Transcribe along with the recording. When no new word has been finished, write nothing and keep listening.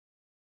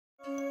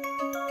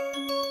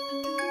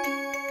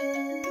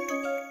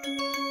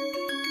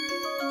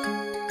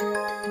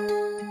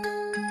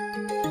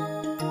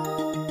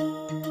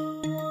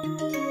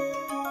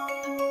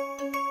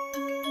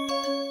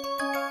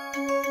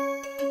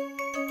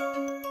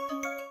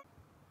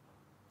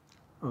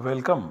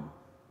Welcome.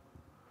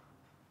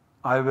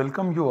 I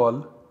welcome you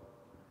all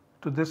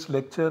to this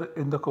lecture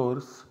in the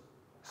course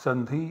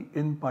Sandhi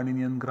in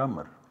Paninian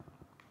Grammar.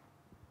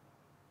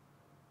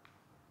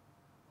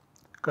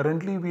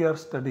 Currently we are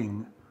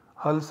studying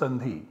Hal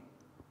Sandhi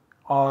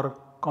or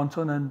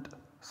consonant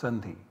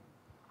Sandhi.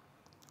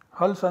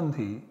 Hal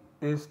Sandhi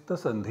is the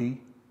Sandhi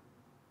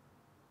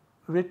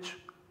which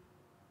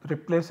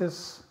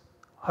replaces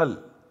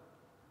Hal.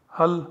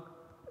 Hal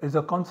is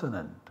a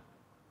consonant.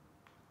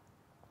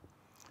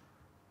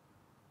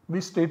 We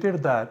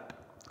stated that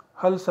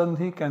Hal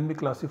Sandhi can be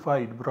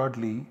classified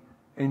broadly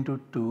into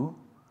two: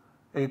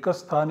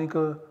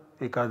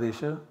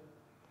 Shekasthānika-ekādeśa,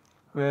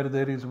 where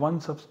there is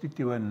one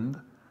substituent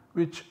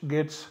which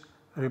gets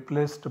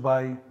replaced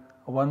by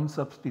one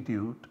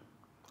substitute,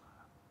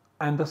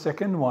 and the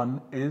second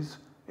one is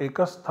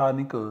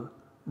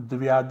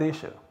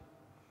Shekasthānika-ekādeśa,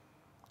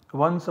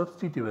 one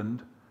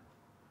substituent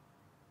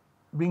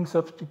being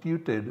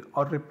substituted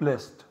or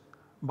replaced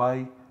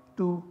by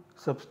two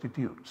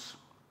substitutes.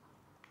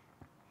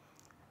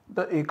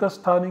 The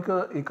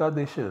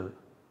Shekasthānika-ekādeśa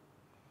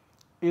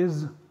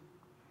is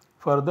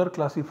further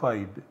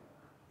classified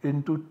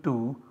into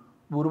two: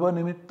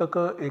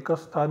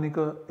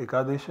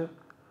 Purva-nimittaka-ekasthānika-ekādeśa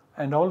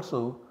and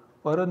also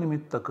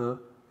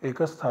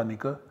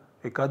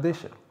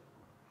Paranimittaka-ekasthānika-ekādeśa.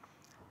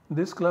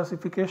 This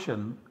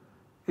classification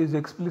is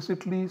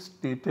explicitly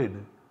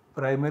stated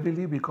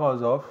primarily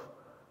because of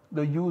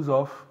the use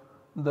of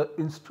the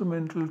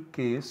instrumental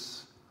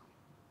case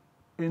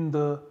in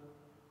the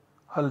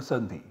Hal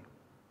Sandhi,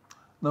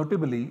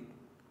 notably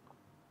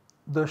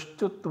the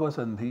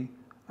Shtuttva-sandhi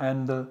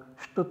and the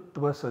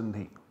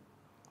Shtutva-sandhi.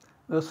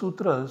 The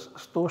sutras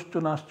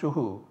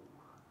Stoshchunashchuhu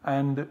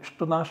and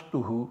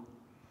Shtunashtuhu,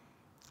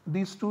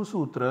 these two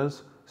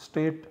sutras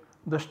state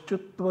the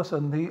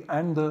Shtuttva-sandhi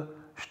and the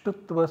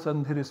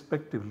Shtutva-sandhi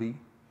respectively,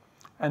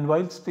 and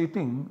while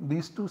stating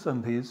these two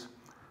sandhis,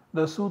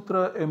 the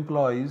sutra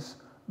employs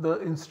the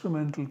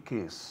instrumental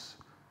case,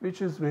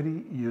 which is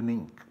very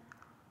unique.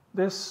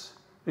 This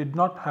did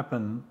not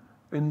happen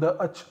in the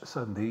Ach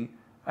Sandhi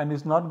and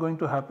is not going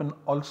to happen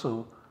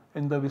also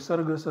in the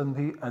Visarga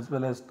Sandhi as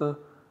well as the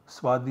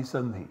Svadi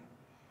Sandhi.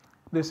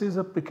 This is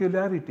a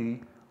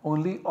peculiarity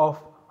only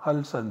of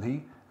Hal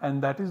Sandhi,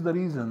 and that is the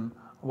reason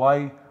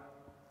why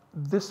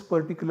this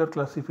particular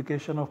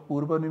classification of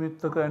Purva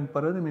Nimittaka and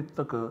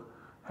Paranimittaka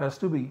has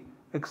to be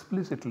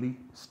explicitly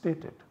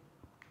stated.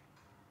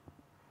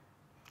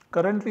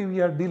 Currently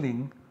we are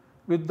dealing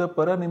with the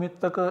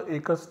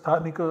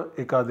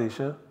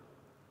Paranimittaka-ekasthānika-ekādeśa,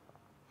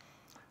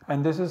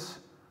 and this is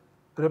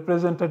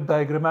represented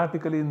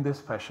diagrammatically in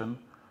this fashion,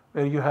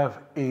 where you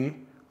have A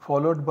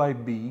followed by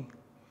B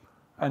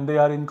and they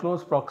are in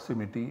close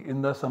proximity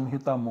in the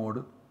Samhita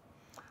mode,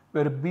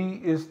 where B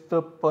is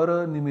the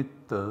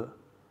Paranimitta,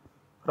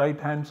 right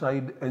hand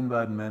side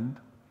environment.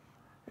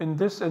 In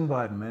this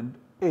environment,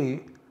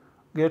 A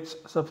gets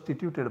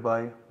substituted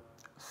by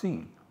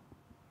C.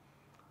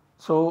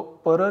 So,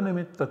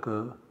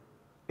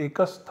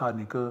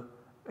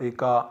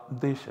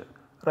 Paranimittaka-ekasthānika-ekādeśa,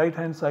 right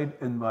hand side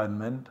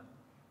environment.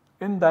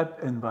 In that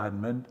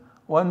environment,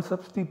 one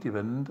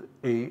substituent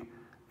A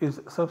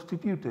is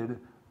substituted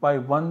by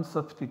one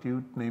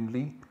substitute,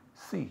 namely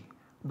C.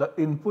 The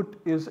input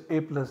is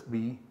A plus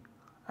B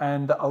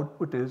and the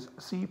output is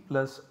C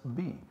plus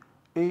B.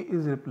 A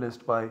is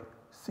replaced by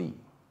C.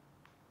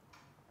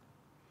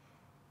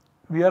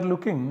 We are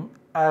looking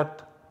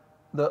at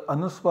the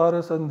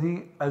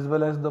anusvāra-sandhi as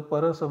well as the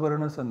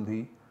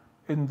parasavarṇa-sandhi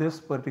in this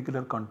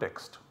particular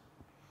context.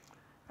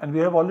 And we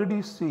have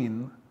already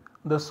seen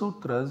the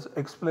sutras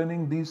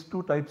explaining these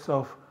two types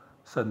of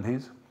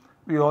sandhis.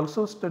 We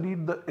also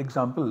studied the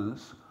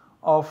examples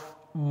of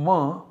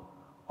ma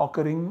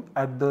occurring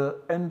at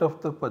the end of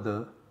the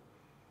pada,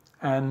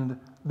 and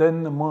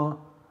then ma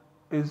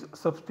is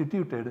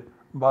substituted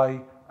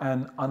by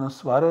an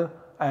anusvara,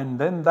 and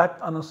then that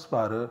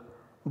anusvara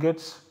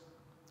gets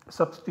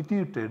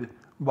substituted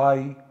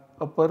by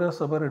a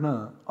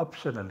parasavarṇa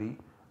optionally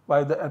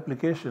by the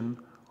application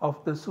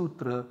of the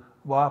sutra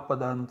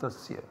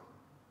va-padantasya.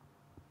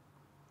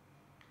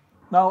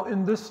 Now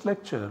in this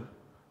lecture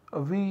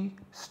we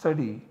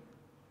study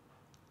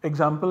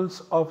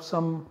examples of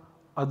some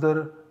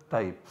other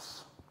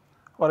types.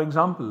 For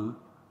example,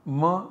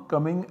 ma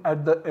coming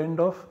at the end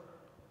of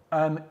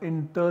an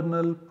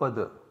internal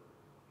pada.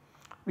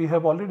 We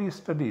have already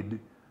studied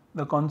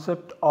the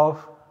concept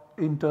of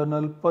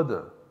internal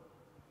pada.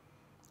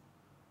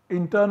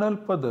 Internal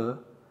pada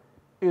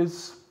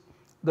is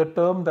the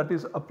term that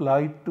is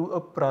applied to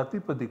a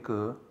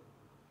pratipadika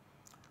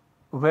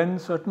when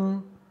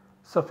certain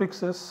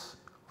suffixes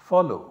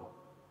follow.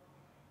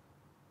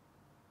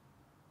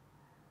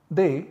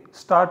 They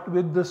start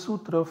with the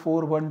sutra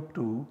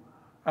 412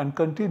 and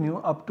continue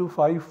up to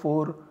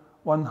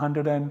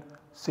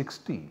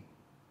 54160.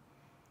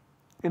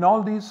 In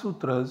all these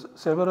sutras,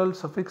 several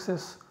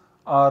suffixes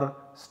are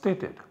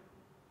stated.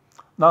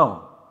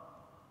 Now,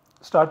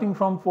 starting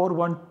from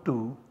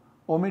 412,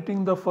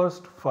 omitting the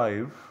first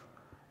 5,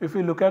 if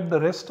we look at the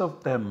rest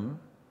of them,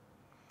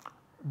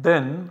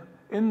 then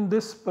in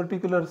this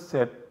particular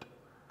set,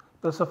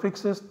 the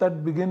suffixes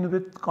that begin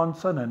with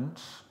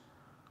consonants,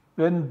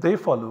 when they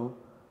follow,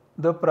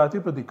 the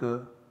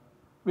pratipadika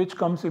which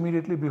comes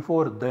immediately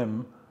before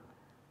them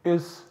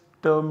is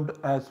termed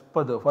as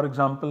pada. For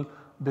example,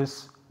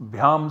 this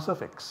bhyam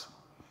suffix.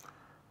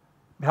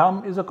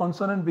 Bhyam is a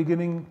consonant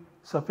beginning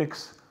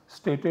suffix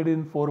stated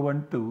in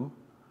 412.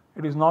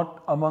 It is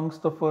not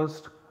amongst the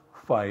first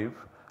 5,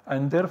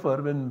 and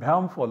therefore when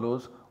bhyam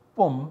follows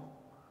pum,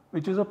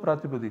 which is a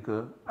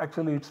pratipadika,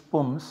 actually it's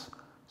pums,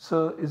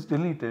 sa is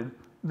deleted,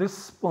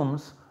 this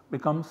pums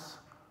becomes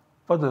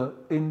pada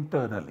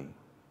internally.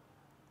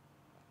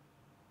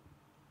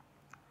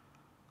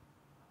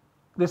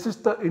 This is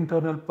the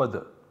internal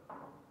pada.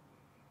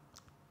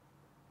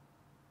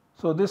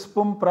 So this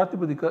pum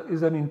pratipadika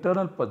is an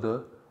internal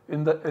pada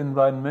in the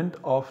environment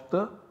of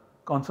the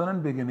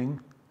consonant beginning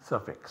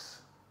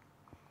suffix,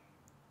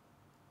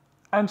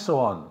 and so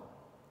on.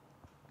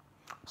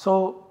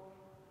 So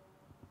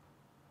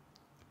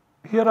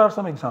here are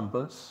some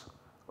examples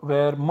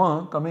where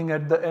ma coming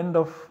at the end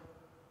of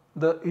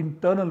the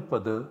internal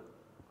pada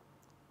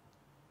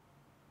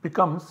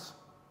becomes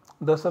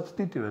the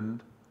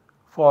substituent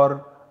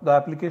for the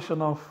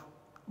application of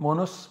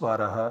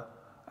monusvāra,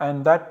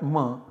 and that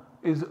ma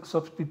is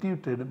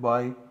substituted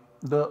by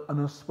the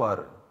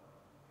anusvāra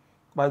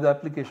by the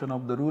application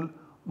of the rule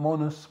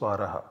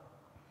monusvāra.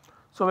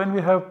 So when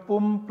we have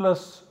pum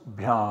plus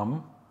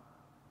bhyam,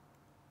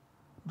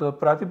 the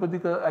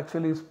pratipadika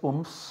actually is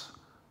pums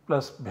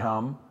plus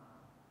bhyam,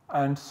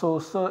 and so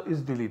sa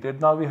is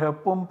deleted. Now we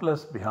have pum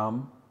plus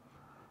bhyam,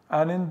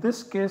 and in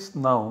this case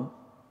now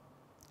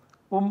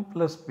pum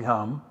plus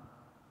bhyam,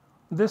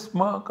 this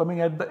ma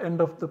coming at the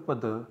end of the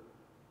pada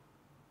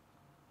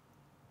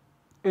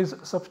is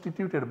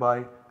substituted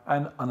by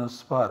an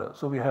anusvāra.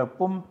 So we have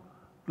pum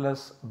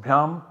plus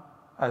bhyam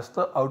as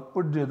the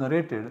output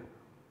generated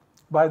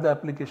by the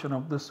application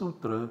of the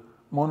sutra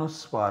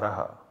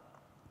monusvāra.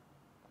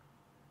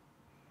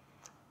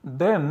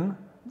 Then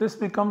this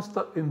becomes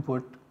the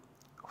input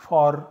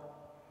for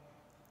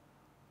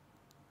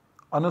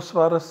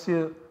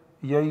anusvārasya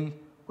yai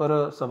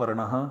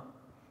parasavarṇa,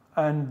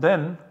 and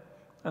then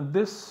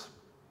this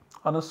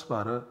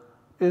anusvāra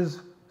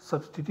is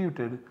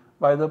substituted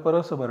by the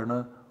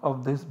parasavarṇa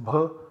of this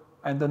bha,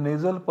 and the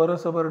nasal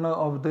parasavarṇa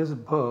of this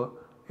bha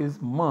is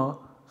ma,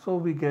 so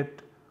we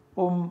get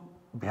pum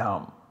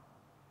bhyam.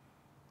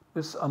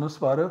 This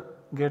anusvāra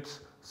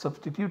gets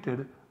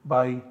substituted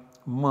by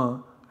ma,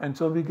 and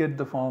so we get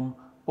the form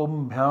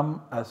pum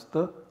bhyam as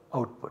the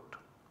output.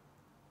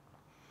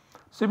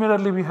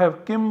 Similarly, we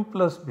have kim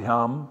plus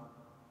bhyam.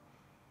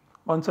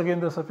 Once again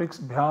the suffix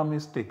bhyam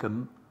is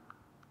taken,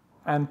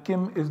 and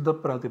kim is the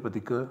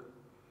pratipadika.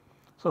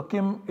 So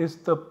kim is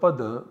the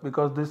pada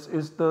because this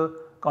is the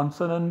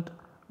consonant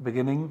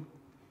beginning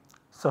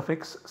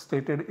suffix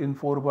stated in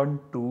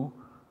 412,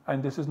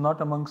 and this is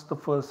not amongst the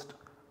first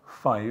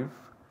 5.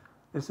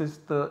 This is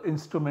the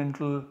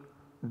instrumental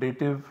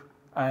dative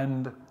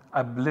and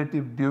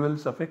ablative dual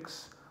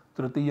suffix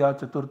tritiya,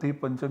 chaturthi,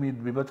 panchami,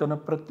 dvivachana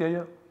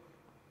pratyaya,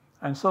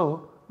 and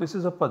so this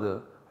is a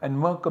pada, and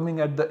ma coming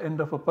at the end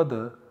of a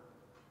pada,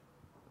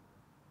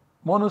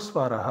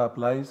 monusvāra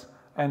applies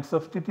and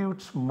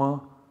substitutes ma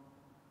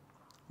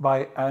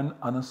by an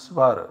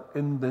anusvāra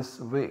in this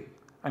way,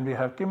 and we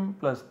have kim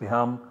plus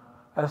bhyam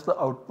as the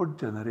output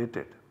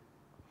generated.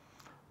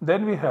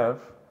 Then we have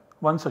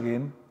once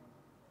again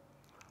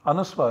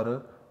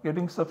anusvāra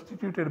getting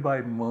substituted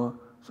by ma,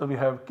 so we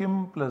have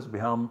kim plus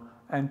bhyam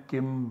and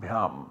kim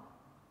bhyam.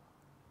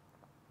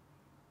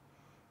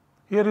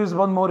 Here is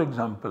one more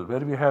example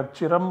where we have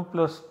chiram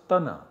plus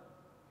tana.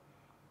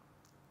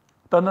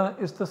 Tana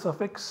is the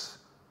suffix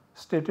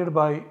stated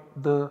by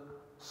the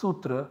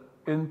sutra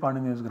in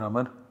Panini's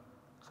grammar.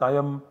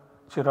 Sayam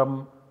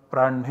chiram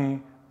prāṇhe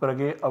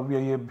prage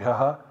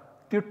avyayebhyaha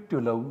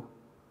tyutyulau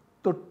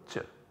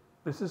tutcha.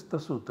 This is the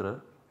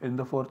sutra in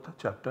the 4th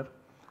chapter,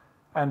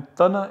 and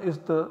tana is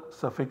the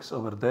suffix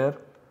over there.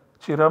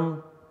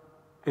 Chiram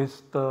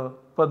is the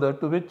pada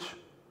to which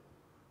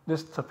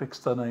this suffix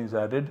tana is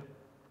added.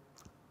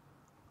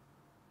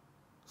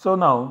 So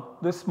now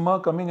this ma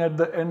coming at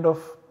the end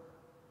of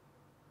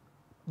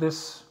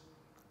this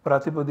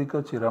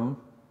pratipadika chiram,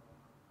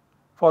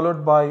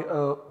 followed by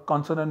a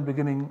consonant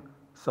beginning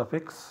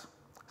suffix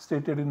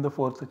stated in the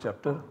 4th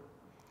chapter.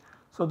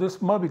 So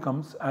this ma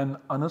becomes an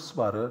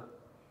anusvāra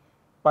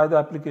by the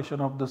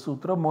application of the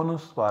sutra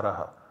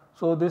monusvāra.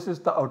 So this is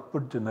the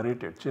output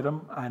generated,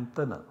 chiram and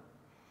tana.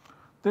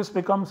 This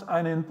becomes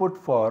an input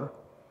for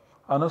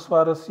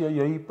anusvārasya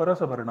yai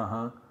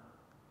parasavarṇa,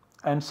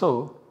 and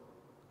so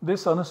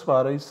this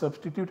anusvāra is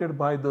substituted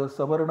by the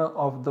savarna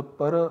of the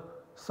para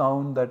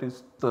sound, that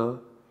is ta,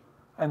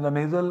 and the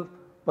nasal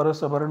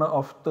parasavarna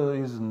of ta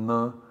is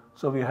na.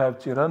 So we have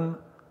chiran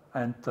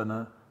and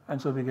tana,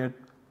 and so we get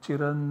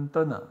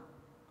chirantana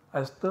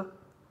as the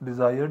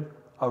desired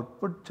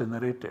output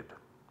generated.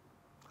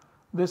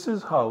 This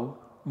is how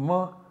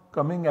ma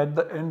coming at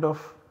the end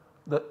of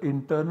the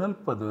internal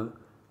pada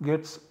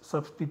gets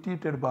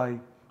substituted by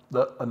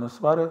the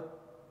anusvāra,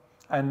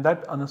 and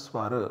that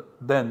anusvara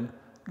then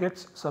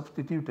gets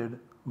substituted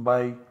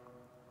by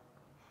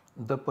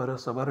the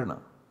parasavarna.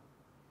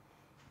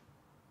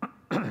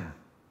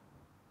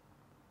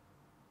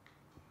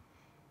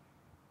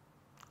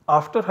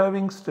 After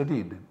having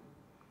studied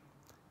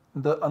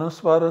the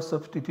anusvara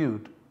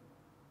substitute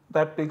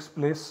that takes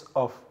place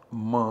of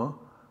ma,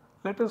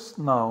 let us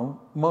now,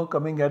 ma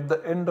coming at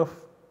the end of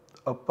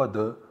a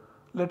pada,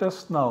 let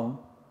us now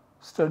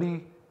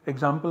study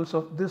examples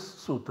of this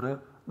sutra,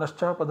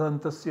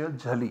 naschapadantasya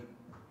jhali,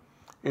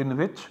 in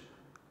which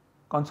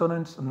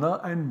consonants na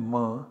and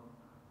ma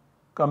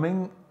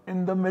coming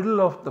in the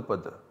middle of the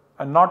pada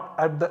and not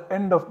at the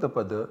end of the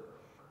pada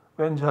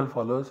when jhal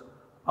follows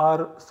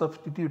are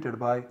substituted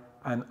by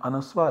an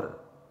anusvara.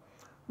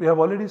 We have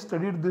already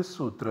studied this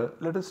sutra.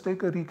 Let us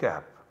take a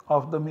recap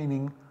of the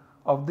meaning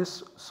of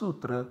this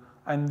sutra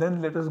and then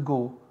let us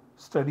go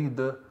study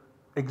the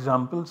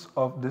examples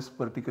of this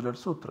particular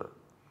sutra.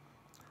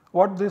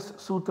 What this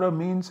sutra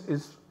means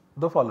is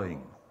the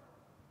following.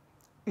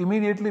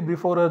 Immediately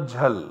before a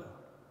jhal,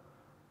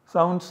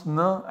 sounds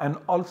na and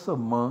also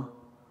ma,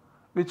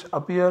 which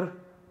appear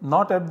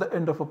not at the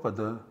end of a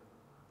pada,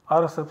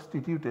 are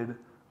substituted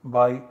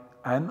by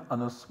an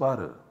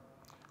anusvara.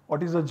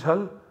 What is a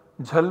jhal?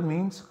 Jhal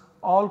means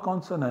all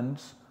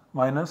consonants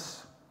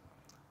minus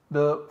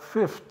the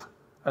fifth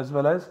as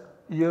well as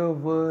y,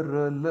 v,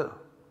 r, l.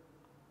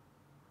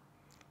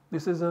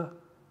 This is a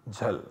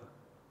jhal.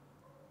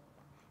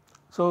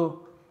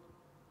 So,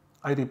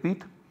 I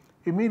repeat,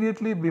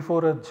 immediately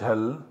before a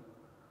jhal,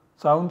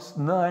 sounds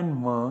na and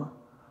ma,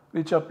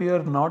 which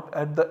appear not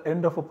at the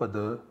end of a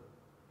pada,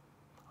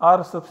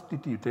 are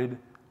substituted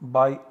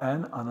by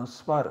an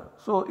anusvara.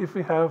 So, if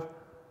we have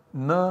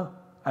na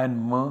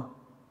and ma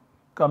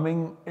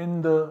coming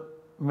in the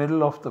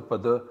middle of the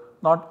pada,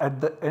 not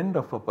at the end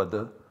of a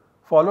pada,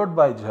 followed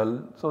by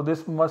jhal, so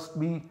this must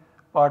be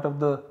part of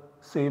the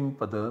same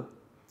pada,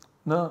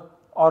 na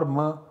or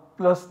ma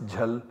plus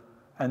jhal,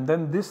 and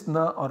then this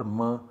na or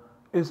ma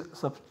is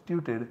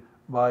substituted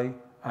by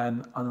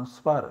an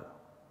anusvara.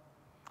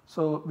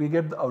 So, we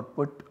get the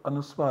output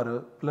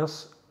anusvara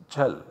plus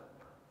jhal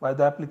by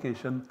the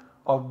application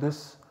of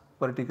this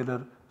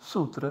particular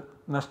sutra,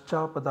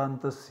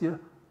 naschapadantasya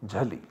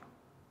jhali.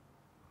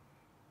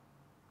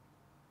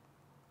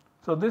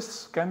 So,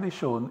 this can be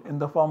shown in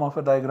the form of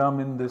a diagram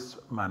in this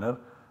manner.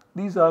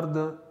 These are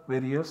the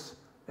various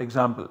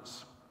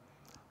examples,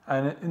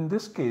 and in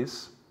this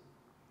case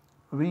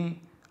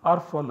we are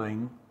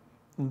following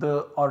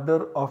the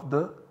order of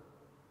the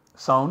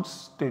sounds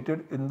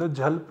stated in the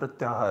jhal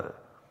pratyahara,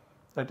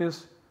 that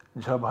is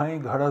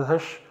jhabhai,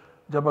 ghadadash,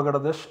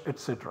 jabagadash,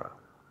 etc.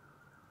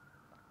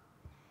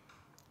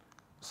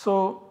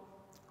 So,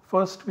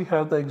 first we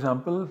have the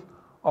example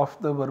of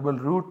the verbal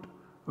root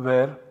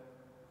where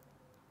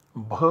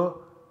bh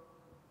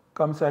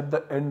comes at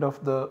the end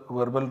of the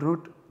verbal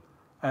root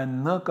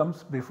and na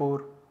comes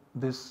before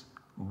this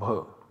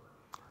bh.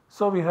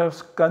 So, we have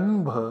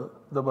skanbh,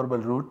 the verbal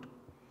root,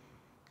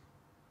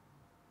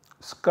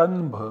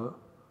 skanbh.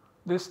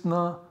 This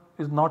na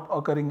is not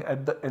occurring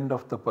at the end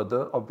of the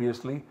pada,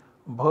 obviously.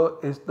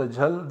 Bh is the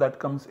jhal that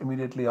comes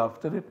immediately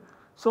after it.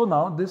 So,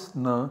 now this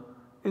na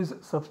is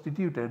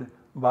substituted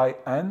by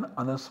an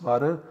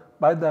anusvara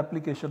by the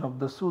application of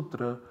the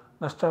sutra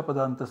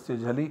naschapadantasya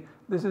jhali.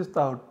 This is the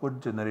output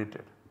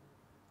generated,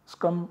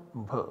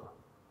 skambh.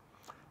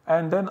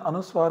 And then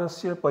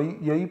anusvarasya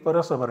yai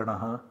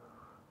parasavarṇa,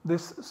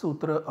 this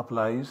sutra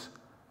applies,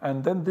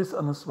 and then this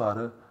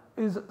anusvara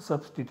is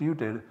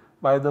substituted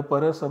by the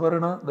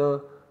parasavarṇa,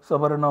 the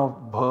savarna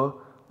of bh.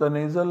 The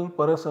nasal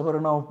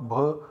parasavarna of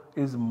bh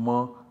is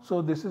ma.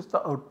 So, this is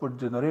the output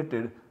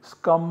generated,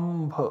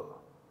 skambh.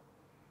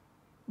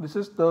 This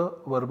is the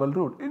verbal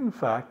root. In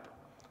fact,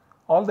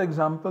 all the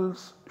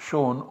examples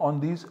shown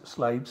on these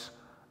slides,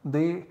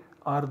 they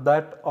are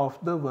that of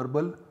the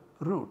verbal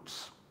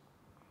roots.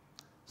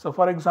 So,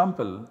 for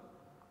example,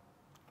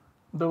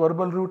 the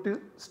verbal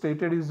root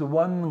stated is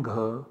one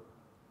gh,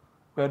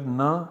 where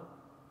na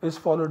is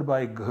followed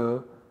by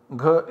gh,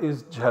 gh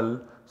is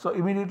jhal. So,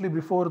 immediately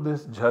before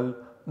this jhal,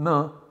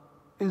 na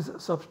is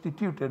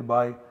substituted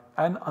by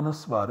an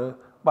anusvara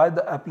by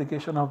the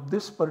application of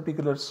this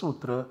particular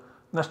sutra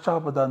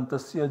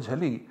naschapadantasya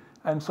jhali,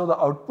 and so the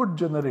output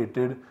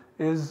generated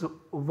is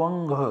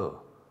vangh.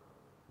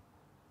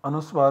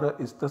 Anusvara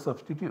is the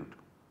substitute,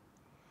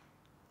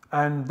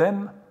 and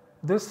then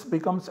this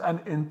becomes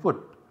an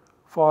input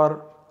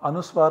for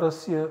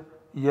anusvarasya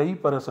yai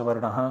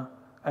parasavarṇa,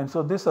 and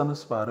so this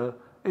anusvara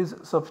is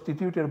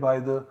substituted by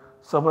the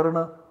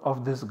savarna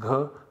of this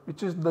gh,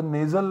 which is the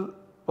nasal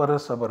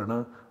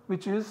parasavarna,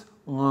 which is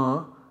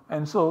ng,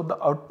 and so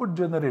the output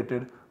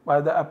generated by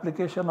the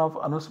application of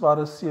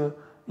anusvarasya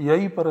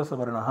yai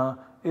parasavarṇa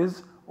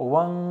is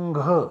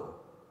vangh.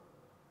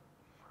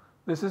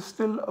 This is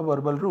still a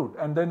verbal root,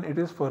 and then it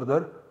is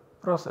further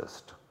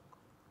processed.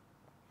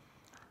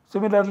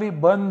 Similarly,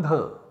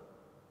 bandh,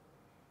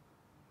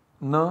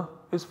 na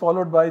is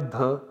followed by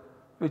dh,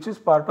 which is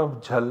part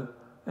of jhal,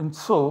 and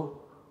so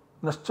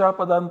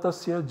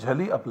naschapadantasya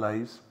jhali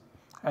applies,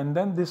 and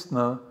then this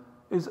na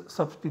is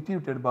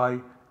substituted by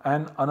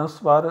an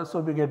anusvara, so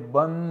we get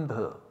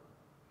bandha.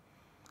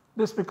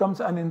 This becomes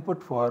an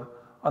input for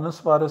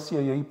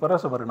anusvārasya yai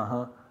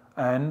parasavarṇah,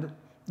 and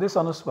this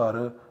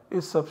anusvara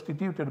is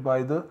substituted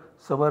by the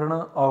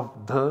savarna of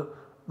dha.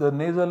 The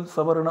nasal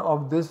savarna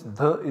of this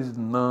dha is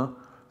na,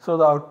 so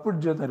the output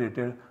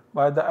generated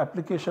by the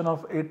application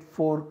of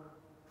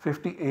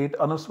 8458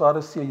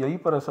 anusvārasya yai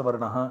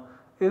parasavarṇah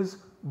is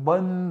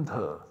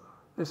bandha.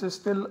 This is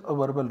still a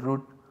verbal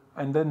root,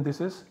 and then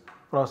this is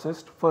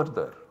processed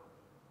further.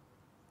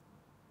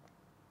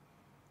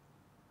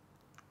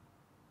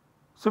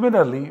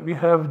 Similarly, we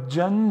have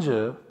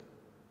janja,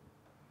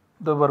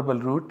 the verbal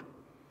root,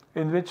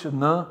 in which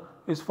na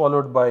is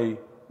followed by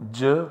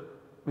j,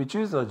 which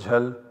is a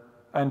jhal,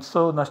 and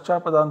so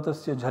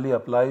naschapadantasya jhali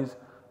applies,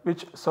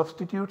 which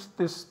substitutes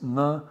this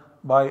na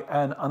by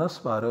an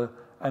anusvara,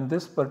 and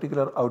this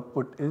particular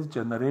output is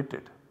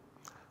generated.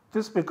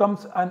 This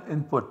becomes an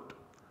input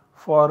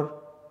for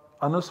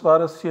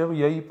anusvārasya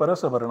yai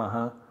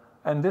parasavarṇah,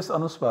 and this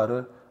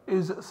anusvara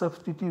is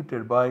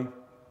substituted by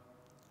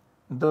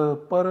the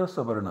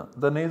parasavarna.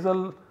 The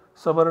nasal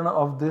savarna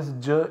of this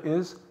j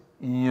is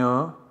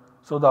ya,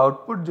 so the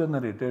output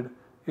generated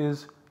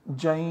is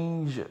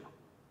jainj.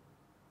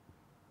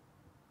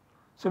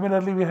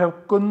 Similarly, we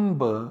have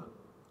kunba,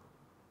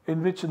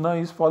 in which na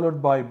is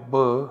followed by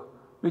ba,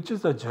 which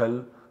is a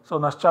jhal, so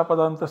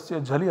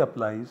naschapadantasya jhali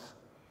applies,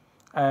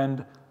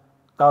 and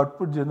the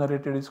output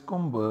generated is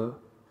kumbha,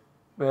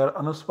 where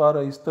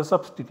anusvara is the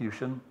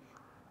substitution,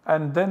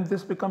 and then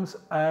this becomes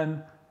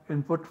an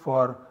input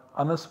for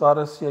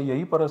anusvārasya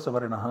yai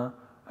parasavarṇah,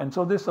 and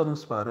so this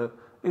anusvara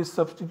is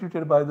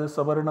substituted by the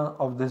savarna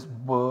of this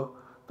ba.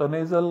 The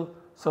nasal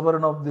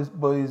savarna of this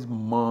ba is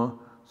ma,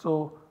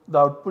 so the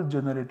output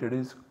generated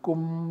is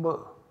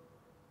kumbha.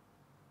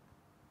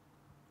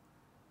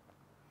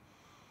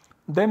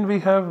 Then we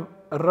have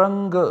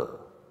ranga,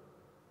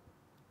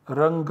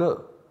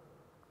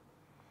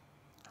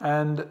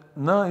 and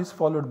na is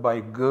followed by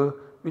ga,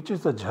 which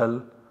is a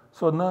jhal,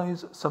 so na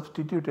is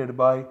substituted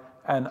by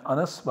an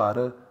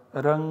anusvara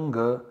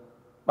ranga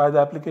by the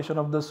application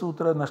of the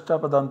sutra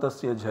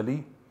naschapadantasya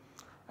jhali,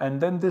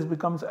 and then this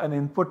becomes an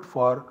input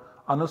for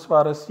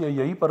anusvārasya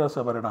yai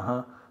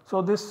parasavarṇah,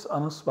 so this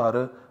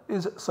anusvara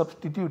is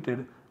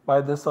substituted by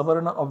the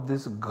savarna of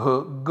this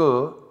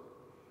ga,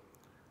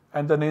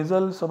 and the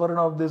nasal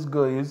savarna of this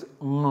ga is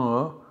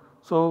ng,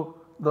 so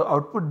the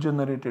output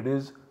generated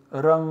is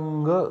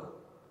ranga.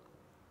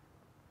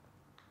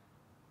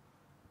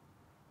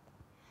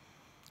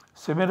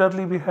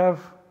 Similarly, we have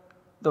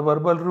the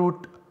verbal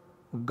root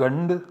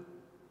gand,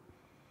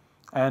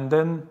 and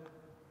then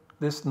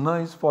this na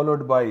is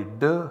followed by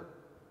d,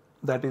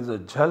 that is a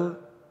jhal,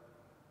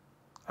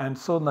 and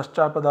so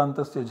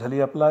naschapadantasya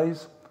jhali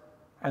applies,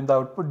 and the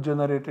output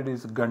generated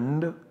is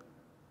gand.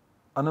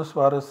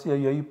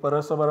 Anusvārasya yai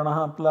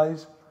parasavarṇah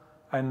applies,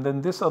 and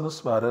then this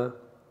anusvara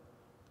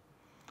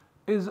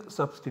is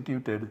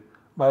substituted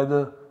by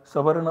the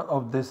savarna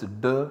of this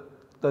d.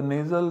 The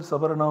nasal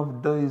savarna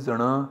of d is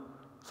na,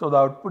 so the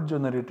output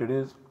generated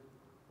is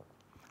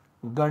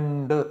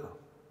gand.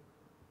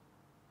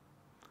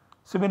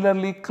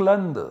 Similarly,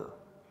 kland,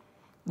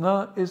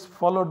 na is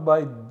followed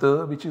by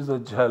d, which is a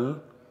jhal,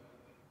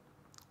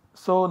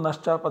 so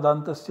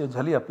naschapadantasya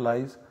jhali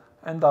applies,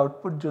 and the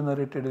output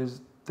generated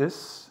is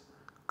this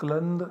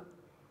kland,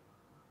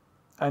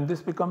 and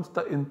this becomes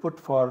the input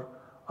for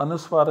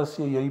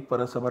anusvārasya yai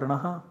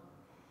parasavarṇah,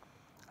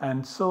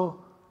 and so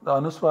the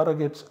anusvara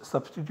gets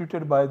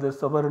substituted by the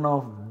savarna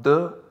of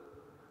d.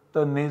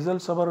 The nasal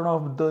savarna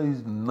of d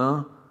is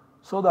na,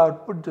 so the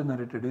output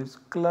generated is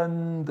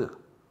kland.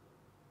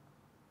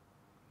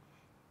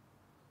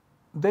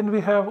 Then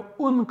we have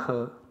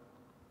unkha,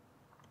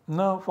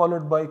 na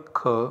followed by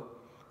kha,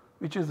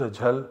 which is a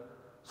jhal,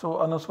 so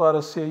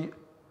anusvārasya,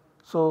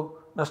 so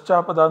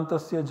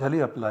naschapadantasya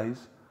jhali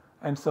applies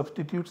and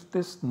substitutes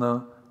this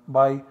na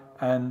by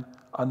an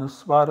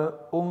anusvara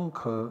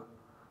unkha,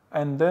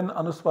 and then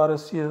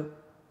anusvārasya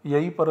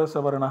yai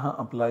parasavarṇah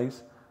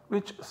applies,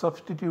 which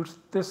substitutes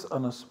this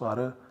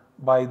anusvara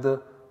by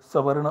the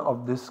savarna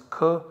of this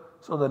kha.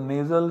 So the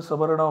nasal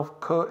savarna of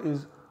kha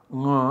is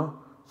ng,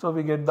 so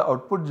we get the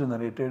output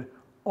generated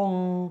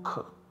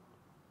unkh.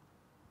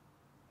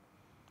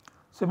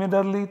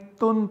 Similarly,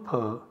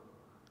 tunpha,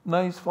 na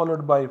is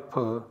followed by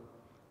pha,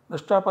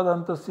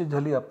 naschapadantasya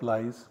jhali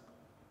applies,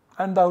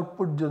 and the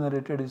output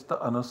generated is the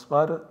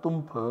anusvara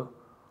tumpha.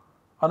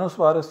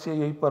 Anusvārasya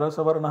yai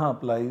parasavarṇah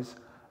applies,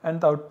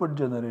 and the output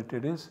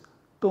generated is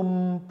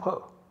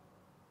tumpha.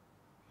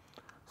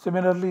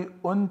 Similarly,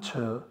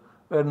 uncha,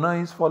 where na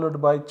is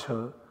followed by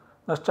cha,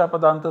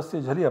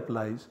 naschapadantasya jhali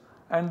applies,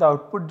 and the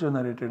output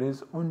generated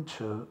is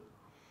uncha.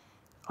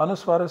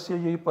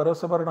 Anusvārasya yai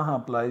parasavarṇah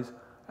applies,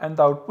 and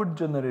the output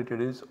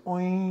generated is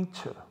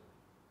uincha.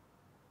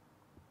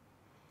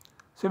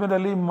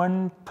 Similarly,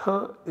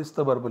 mantha is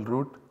the verbal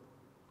root,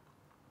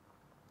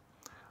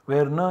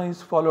 where na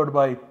is followed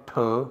by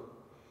tha,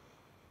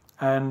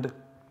 and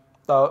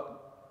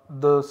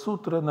the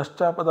sutra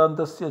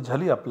naschapadantasya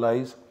jhali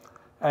applies,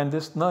 and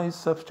this na is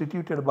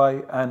substituted by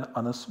an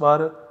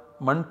anusvara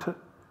manth,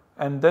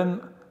 and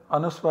then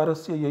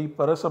anusvārasya yai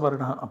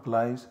parasavarṇa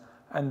applies,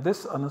 and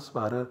this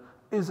anusvara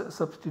is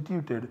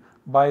substituted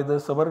by the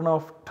savarna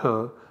of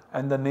th,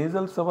 and the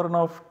nasal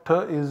savarna of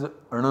th is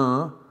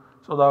ण,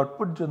 so the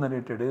output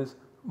generated is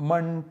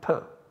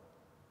mantha.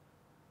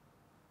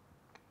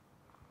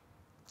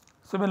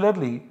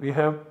 Similarly, we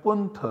have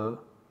puntha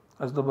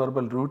as the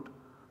verbal root.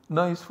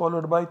 Na is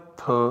followed by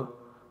th,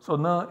 so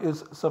na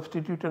is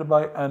substituted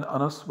by an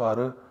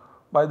anusvara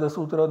by the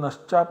sutra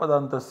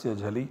naschapadantasya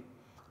jhali,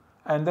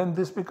 and then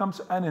this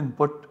becomes an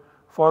input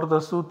for the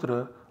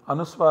sutra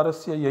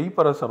anusvārasya yai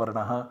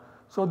parasavarṇah.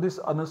 So this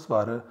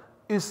anusvara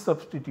is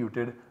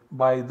substituted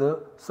by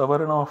the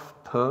savarna of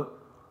th.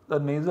 The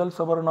nasal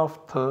savarna of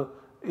th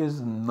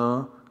is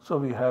na, so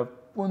we have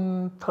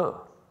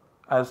puntha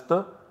as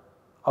the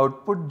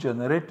output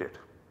generated.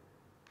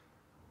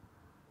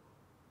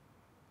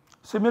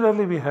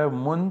 Similarly, we have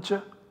munch,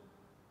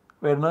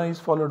 where na is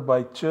followed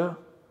by ch,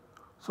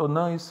 so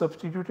na is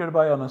substituted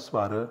by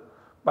anusvara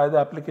by the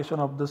application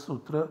of the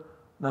sutra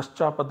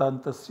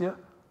naschapadantasya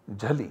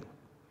jhali,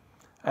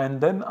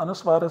 and then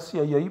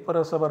anusvārasya yai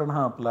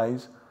parasavarṇah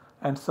applies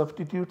and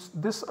substitutes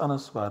this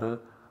anusvara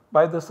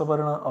by the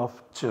savarna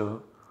of ch.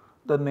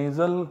 The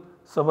nasal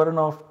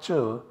savarna of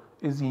ch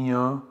is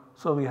ya,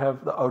 so we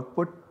have the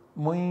output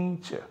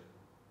muich.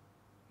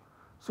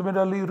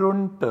 Similarly,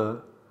 runt,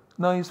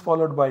 na is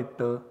followed by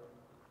t,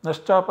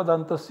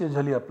 naschapadantasya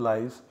jhali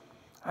applies,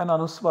 and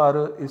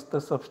anusvara is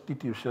the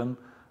substitution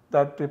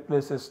that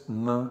replaces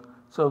na,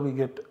 so we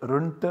get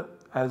runt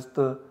as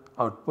the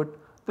output.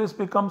 This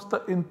becomes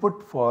the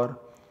input for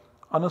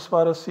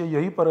anusvārasya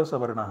yai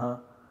parasavarṇah,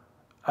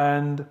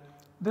 and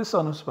this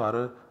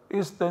anusvara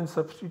is then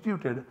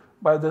substituted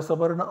by the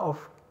savarna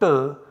of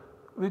t,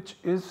 which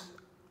is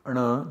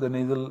ణ, the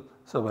nasal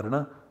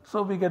savarna,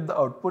 so we get the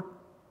output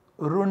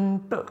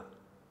runt.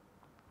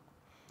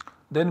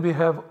 Then we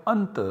have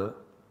anta,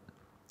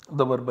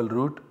 the verbal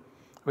root,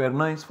 where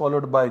na is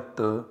followed by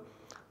t,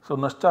 so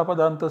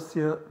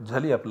naschapadantasya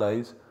jhali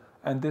applies,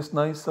 and this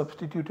na is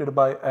substituted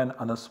by an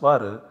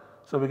anusvara,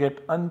 so we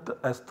get ant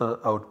as the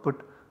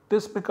output.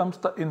 This becomes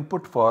the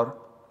input for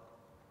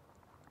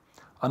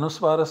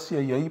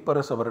anusvārasya yai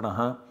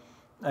parasavarṇah,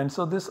 and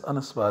so this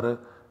anusvara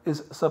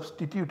is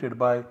substituted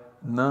by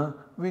na,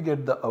 we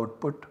get the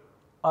output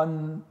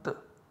ant.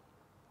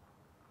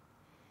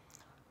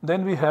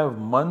 Then we have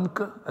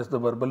mank as the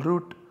verbal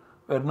root,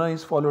 where na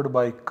is followed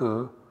by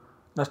k,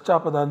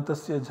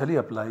 naschapadantasya jhali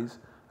applies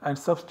and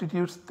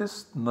substitutes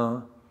this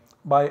na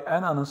by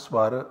an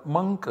anusvara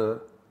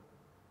manka.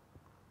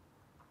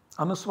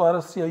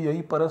 Anusvārasya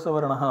yai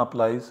parasavarṇah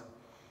applies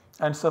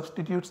and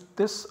substitutes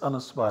this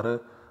anusvara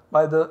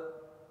by the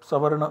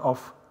savarna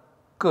of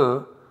k.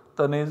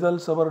 The nasal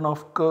savarna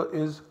of k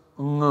is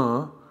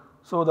ng,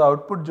 so the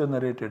output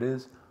generated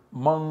is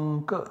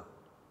manka.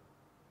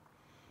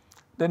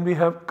 Then we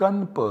have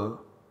kanpa,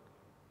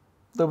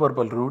 the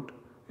verbal root,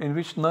 in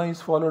which na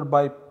is followed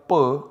by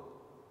p,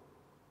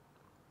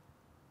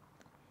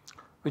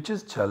 which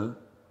is chal,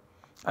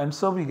 and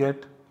so we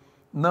get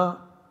na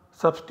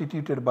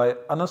substituted by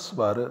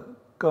anusvara,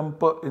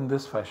 kampa in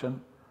this fashion.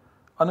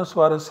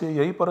 Anusvārasya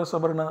yai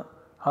parasavarṇah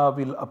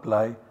will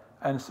apply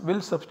and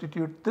will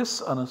substitute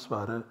this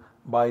anusvara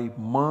by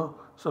ma,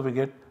 so we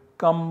get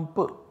kamp.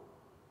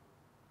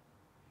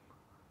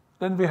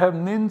 Then we have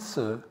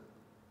ninsa,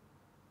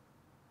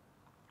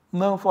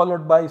 na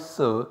followed by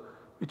sa,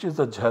 which is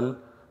the jhal,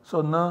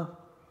 so na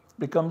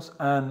becomes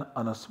an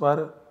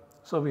anusvara,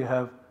 so we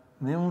have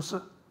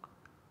nims.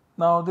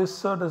 Now this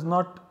sa does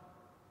not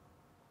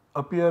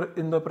appear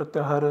in the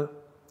pratyahara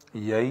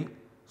yai,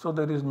 so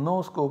there is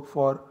no scope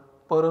for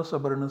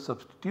parasavarna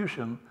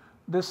substitution.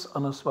 This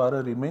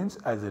anusvara remains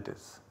as it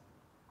is.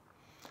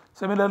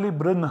 Similarly,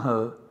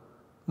 brinh,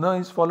 na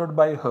is followed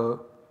by ha,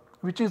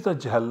 which is the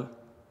jhal,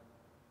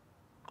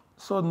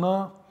 so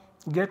na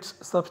gets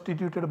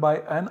substituted by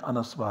an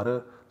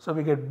anusvara, so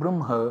we get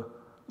brinh.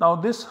 Now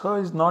this ha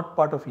is not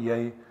part of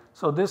yai,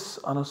 so this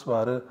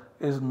anusvara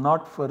is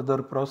not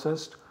further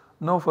processed,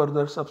 no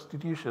further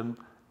substitution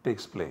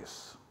takes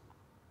place.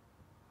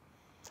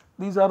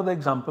 These are the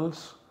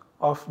examples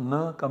of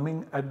na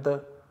coming at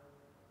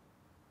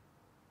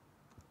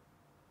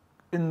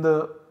in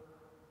the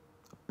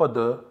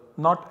pada,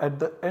 not at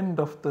the end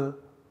of the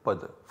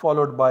pada,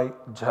 followed by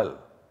jhal.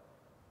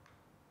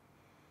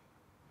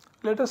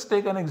 Let us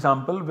take an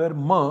example where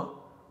ma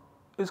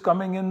is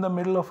coming in the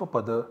middle of a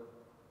pada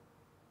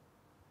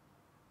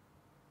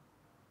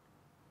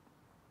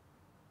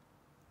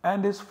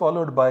and is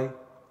followed by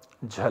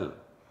jhal,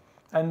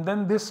 and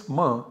then this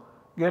ma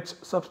gets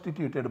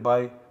substituted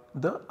by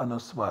the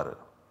anusvara.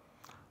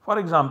 For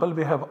example,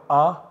 we have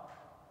a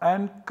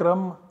and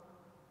kram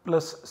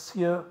plus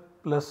sya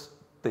plus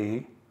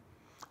te,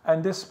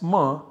 and this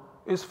ma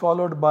is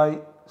followed by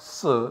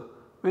s,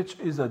 which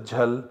is a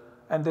jhal,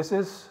 and this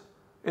is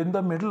in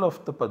the middle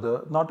of the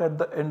pada, not at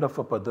the end of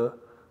a pada.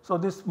 So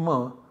this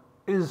ma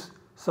is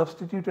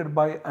substituted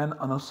by an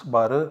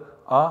anusvara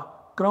a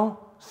kram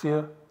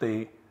sya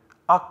te.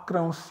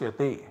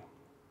 akransyate.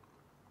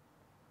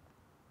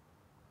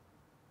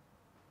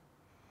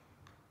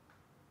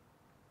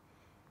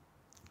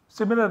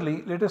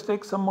 Similarly, let us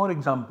take some more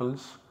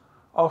examples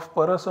of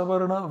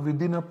parasavarna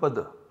within a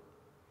pada.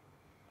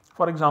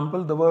 For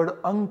example, the word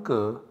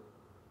anka,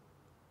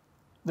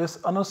 this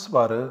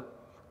anusvara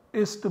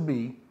is to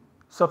be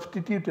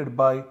substituted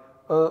by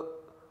a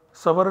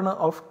savarna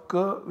of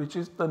ka, which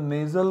is the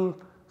nasal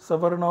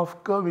savarna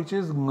of ka, which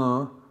is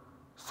ng.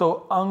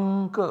 So,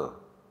 anka.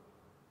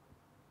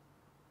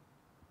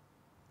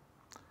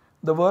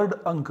 The word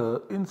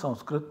anka in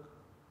Sanskrit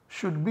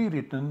should be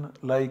written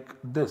like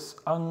this,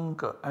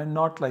 anka, and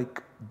not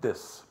like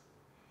this.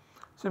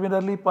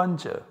 Similarly,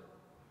 pancha,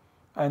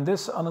 and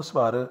this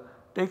anusvara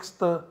takes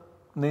the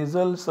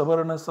nasal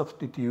savarna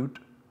substitute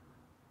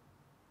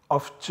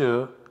of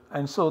cha,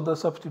 and so the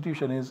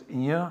substitution is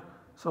ya,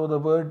 so the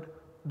word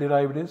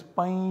derived is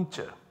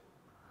pancha.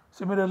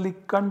 Similarly,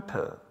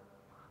 kantha,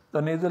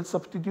 the nasal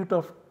substitute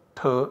of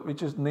tha,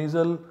 which is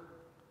nasal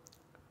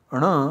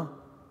na,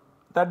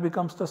 that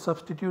becomes the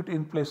substitute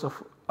in place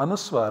of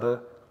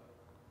anusvara.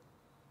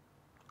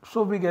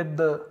 So we get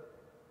the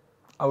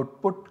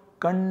output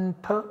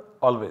kantha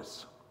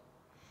always.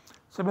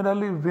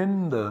 Similarly,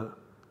 vinda,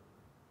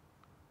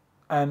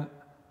 and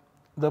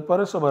the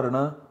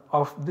parasavarna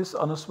of this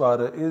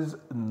anusvara is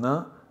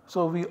na,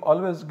 so we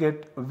always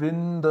get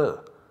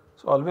vinda.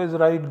 So always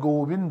write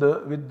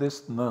govinda with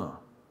this na.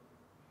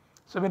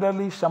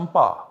 Similarly,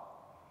 shampa,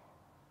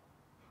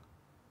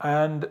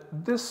 and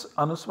this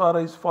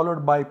anusvara is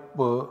followed by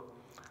pa.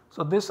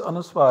 So this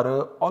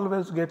anusvara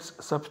always gets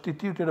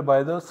substituted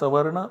by the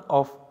savarna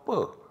of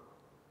pa.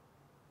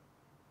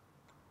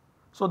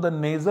 So the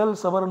nasal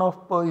savarna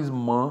of pa is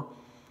ma,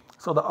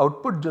 so the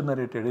output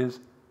generated is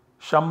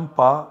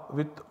shampa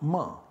with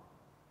ma.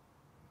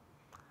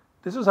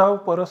 This is how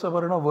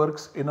parasavarna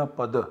works in a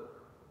pada.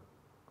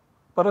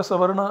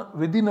 Parasavarna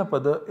within a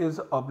pada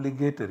is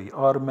obligatory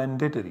or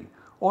mandatory.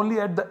 Only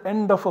at the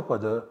end of a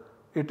pada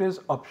it is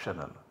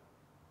optional.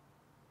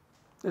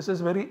 This is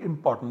very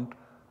important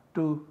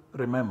to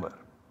remember.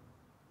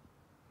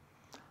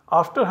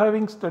 After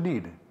having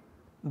studied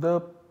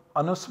the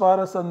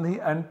anusvāra-sandhi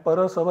and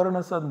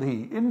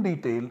parasavarṇa-sandhi in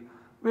detail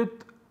with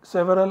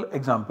several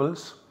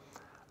examples,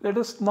 let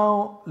us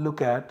now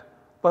look at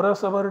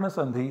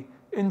parasavarṇa-sandhi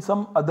in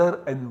some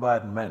other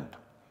environment.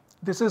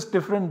 This is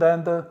different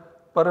than the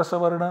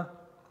parasavarna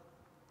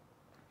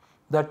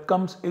that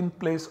comes in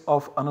place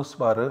of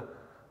anusvara.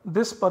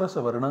 This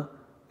parasavarna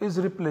is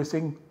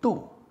replacing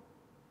tu.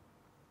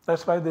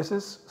 That's why this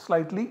is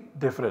slightly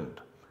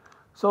different.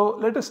 So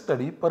let us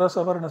study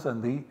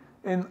parasavarṇa-sandhi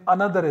in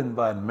another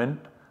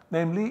environment,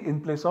 namely in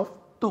place of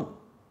tu.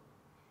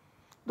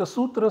 The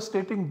sutra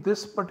stating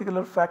this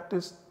particular fact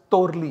is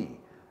Torli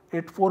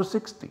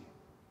 8460.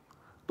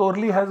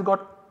 Torli has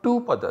got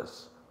two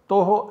padas,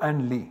 toho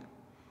and li.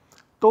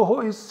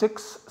 Toho is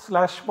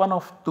 6/1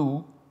 of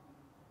tu.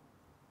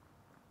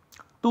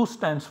 Tu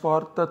stands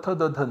for tatha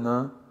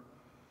dadhana,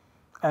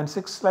 and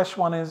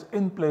 6/1 is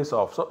in place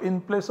of. So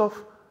in place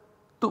of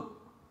tu,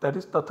 that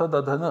is tatha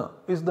dadhana,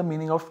 is the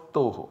meaning of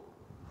toho.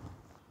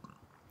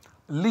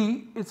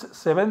 Li is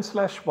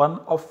 7/1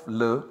 of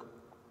la,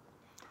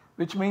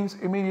 which means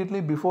immediately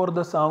before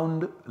the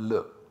sound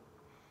la.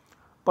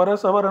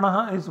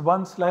 Parasavarna is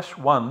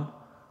 1/1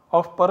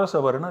 of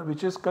parasavarna,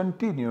 which is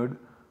continued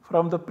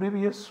from the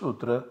previous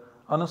sutra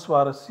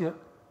anusvārasya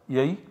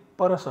yai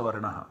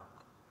parasavarna.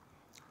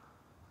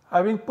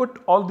 Having put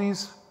all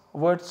these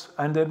words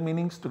and their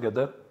meanings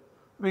together,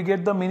 we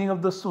get the meaning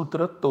of the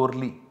sutra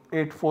Torli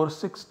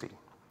 8460,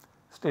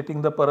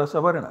 stating the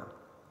parasavarna.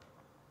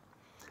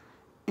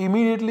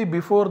 Immediately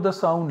before the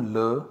sound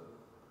la,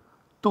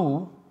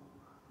 tu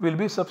will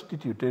be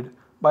substituted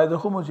by the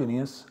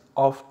homogeneous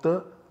of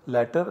the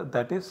latter,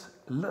 that is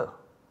la.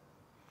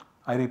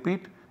 I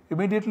repeat,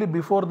 immediately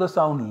before the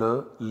sound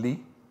la, li,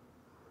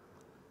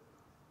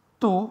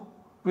 tu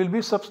will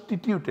be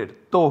substituted,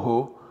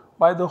 toho,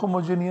 by the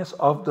homogeneous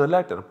of the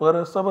latter,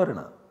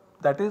 parasavarna,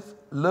 that is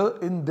la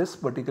in this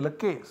particular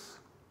case.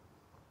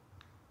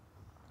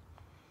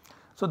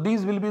 So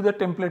these will be the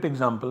template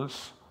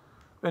examples.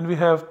 When we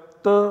have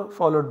ta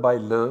followed by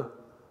la,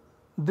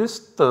 this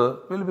ta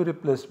will be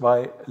replaced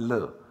by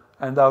la,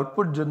 and the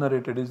output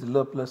generated is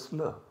la plus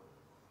la.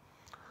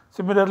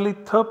 Similarly,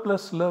 tha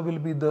plus la will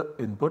be the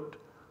input.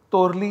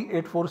 Torli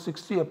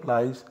 8460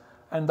 applies,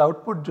 and the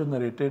output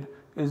generated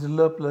is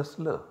la plus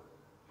la.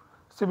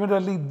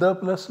 Similarly, the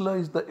plus la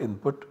is the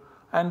input,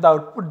 and the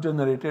output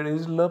generated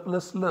is la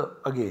plus la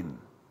again.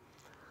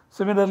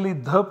 Similarly,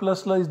 the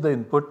plus la is the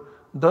input,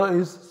 the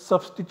is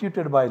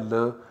substituted by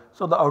la,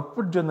 so the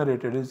output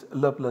generated is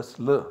la plus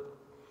la.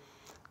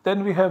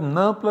 Then we have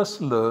na plus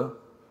la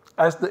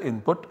as the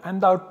input, and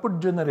the output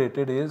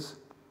generated is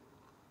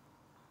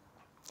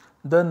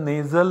the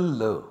nasal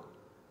la.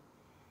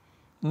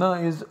 Na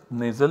is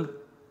nasal,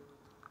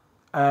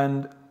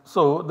 and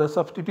so the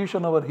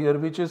substitution over here,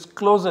 which is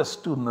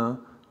closest to na,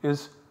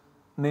 is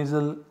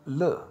nasal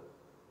la.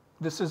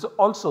 This is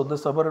also the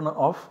savarna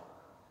of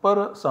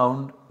para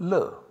sound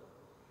la.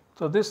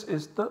 So this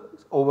is the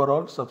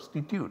overall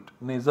substitute,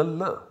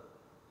 nasal L.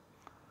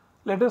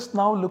 Let us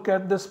now look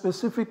at the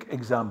specific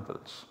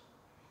examples.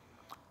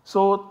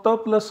 So T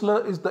plus L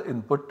is the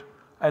input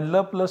and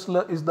L plus L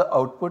is the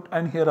output,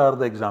 and here are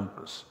the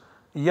examples.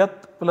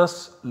 Yat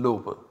plus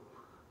lop.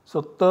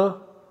 So T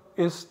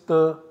is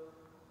the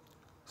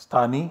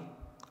sthani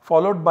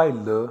followed by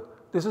L.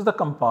 This is the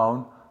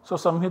compound. So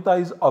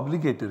Samhita is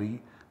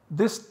obligatory.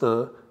 This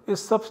T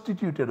is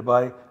substituted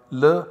by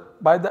L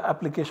by the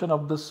application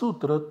of the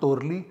sutra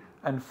Torli,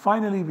 and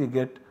finally we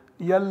get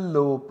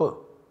Yallop,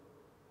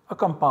 a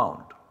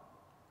compound.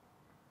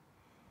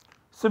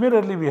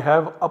 Similarly, we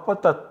have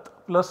apatat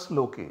plus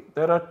loke.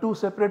 There are two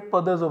separate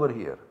padas over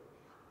here.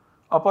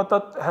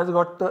 Apatat has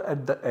got T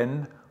at the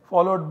end,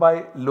 followed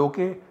by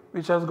loke,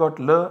 which has got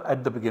L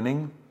at the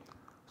beginning.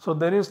 So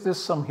there is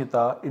this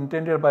samhita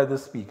intended by the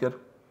speaker,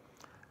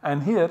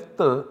 and here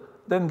T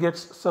then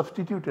gets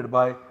substituted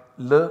by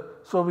L.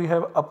 So we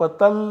have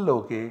apatal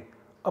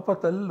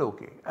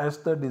loke as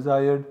the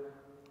desired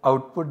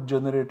output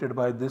generated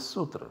by this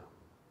sutra.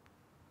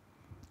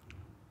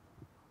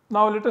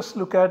 Now let us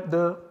look at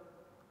the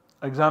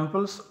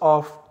examples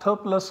of Th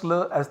plus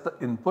L as the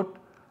input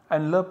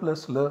and L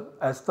plus L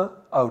as the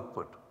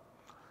output.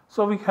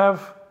 So we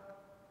have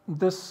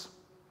this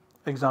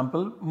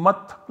example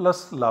mat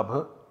plus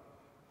labha,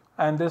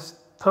 and this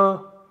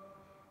Th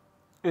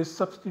is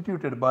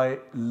substituted by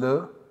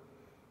L,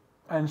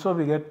 and so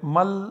we get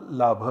mal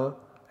labha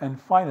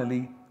and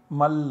finally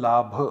mal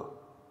labha.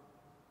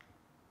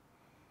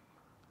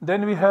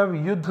 Then we have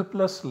yudh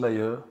plus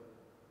laya.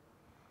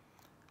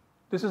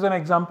 This is an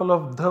example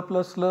of dha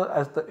plus L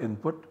as the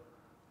input,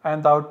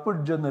 and the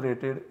output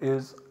generated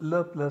is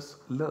L plus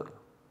L.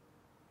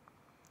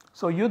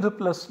 So yudh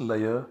plus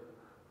laya,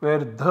 where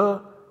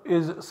dha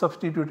is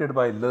substituted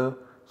by L,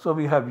 so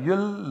we have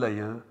yul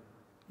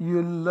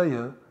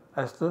laya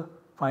as the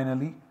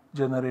finally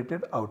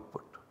generated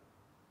output.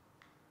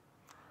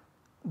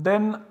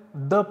 Then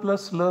da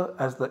plus L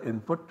as the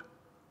input,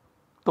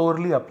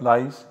 Torli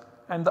applies,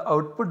 and the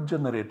output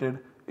generated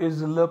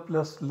is L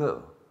plus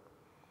L.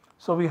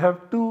 So we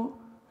have two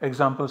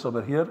examples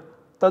over here,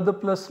 tad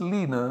plus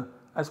lina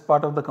as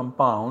part of the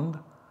compound,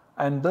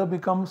 and da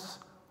becomes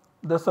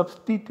the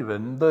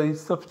substituent, da is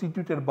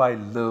substituted by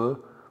L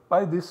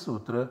by this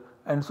sutra,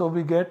 and so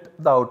we get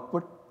the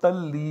output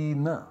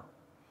talina.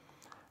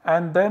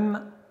 And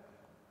then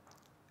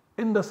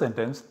in the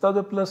sentence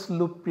tad plus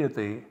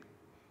lupyate,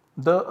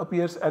 da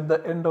appears at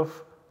the end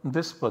of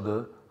this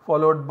pada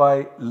followed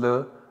by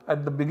L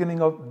at the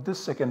beginning of this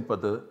second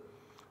pada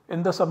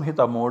in the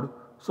samhita mode.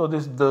 So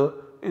this da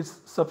is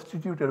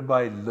substituted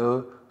by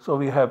L, so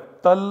we have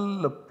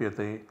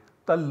tallupyate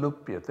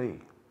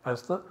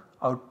as the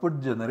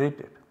output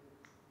generated.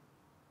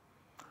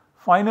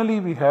 Finally,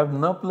 we have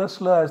na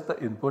plus L as the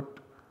input,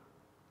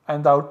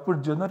 and the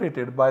output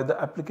generated by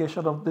the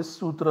application of this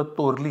sutra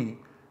Torli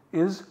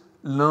is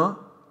L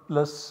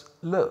plus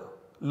L,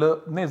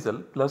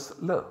 nasal plus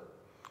L.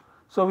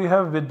 So we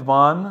have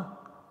vidvan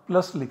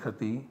plus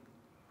likhati,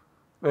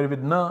 where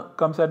vidna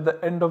comes at the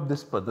end of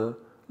this pada,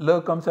 L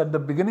comes at the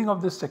beginning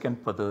of this second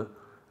pada,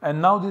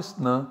 and now this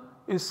na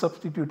is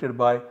substituted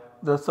by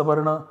the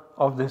savarna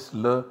of this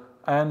L,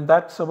 and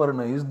that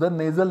savarna is the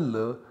nasal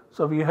L.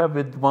 So we have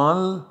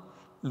vidvan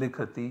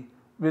likhati.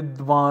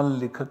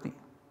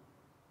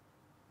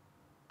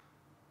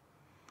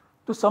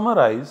 To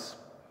summarize,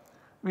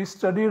 we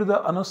studied the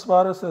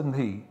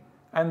anusvāra-sandhi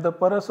and the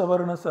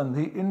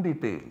parasavarṇa-sandhi in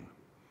detail,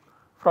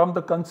 from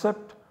the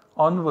concept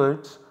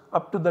onwards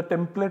up to the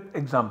template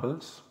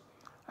examples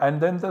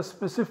and then the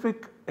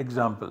specific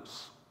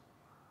examples.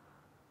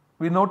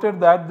 We noted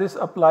that this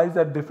applies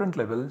at different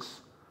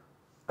levels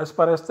as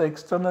far as the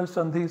external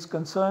sandhi is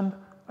concerned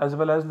as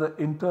well as the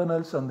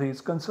internal sandhi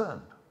is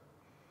concerned.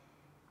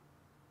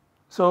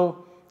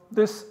 So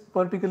this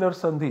particular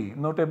sandhi,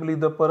 notably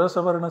the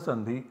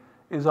parasavarṇa-sandhi,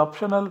 is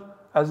optional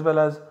as well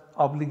as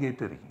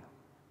obligatory.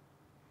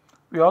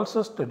 We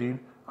also studied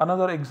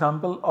another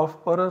example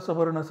of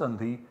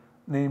parasavarṇa-sandhi,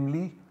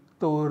 namely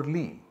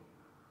Torli.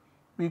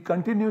 We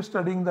continue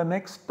studying the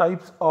next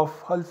types of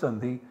Hal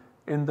Sandhi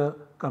in the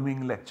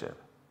coming lecture.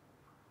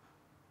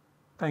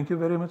 Thank you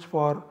very much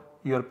for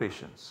your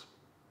patience.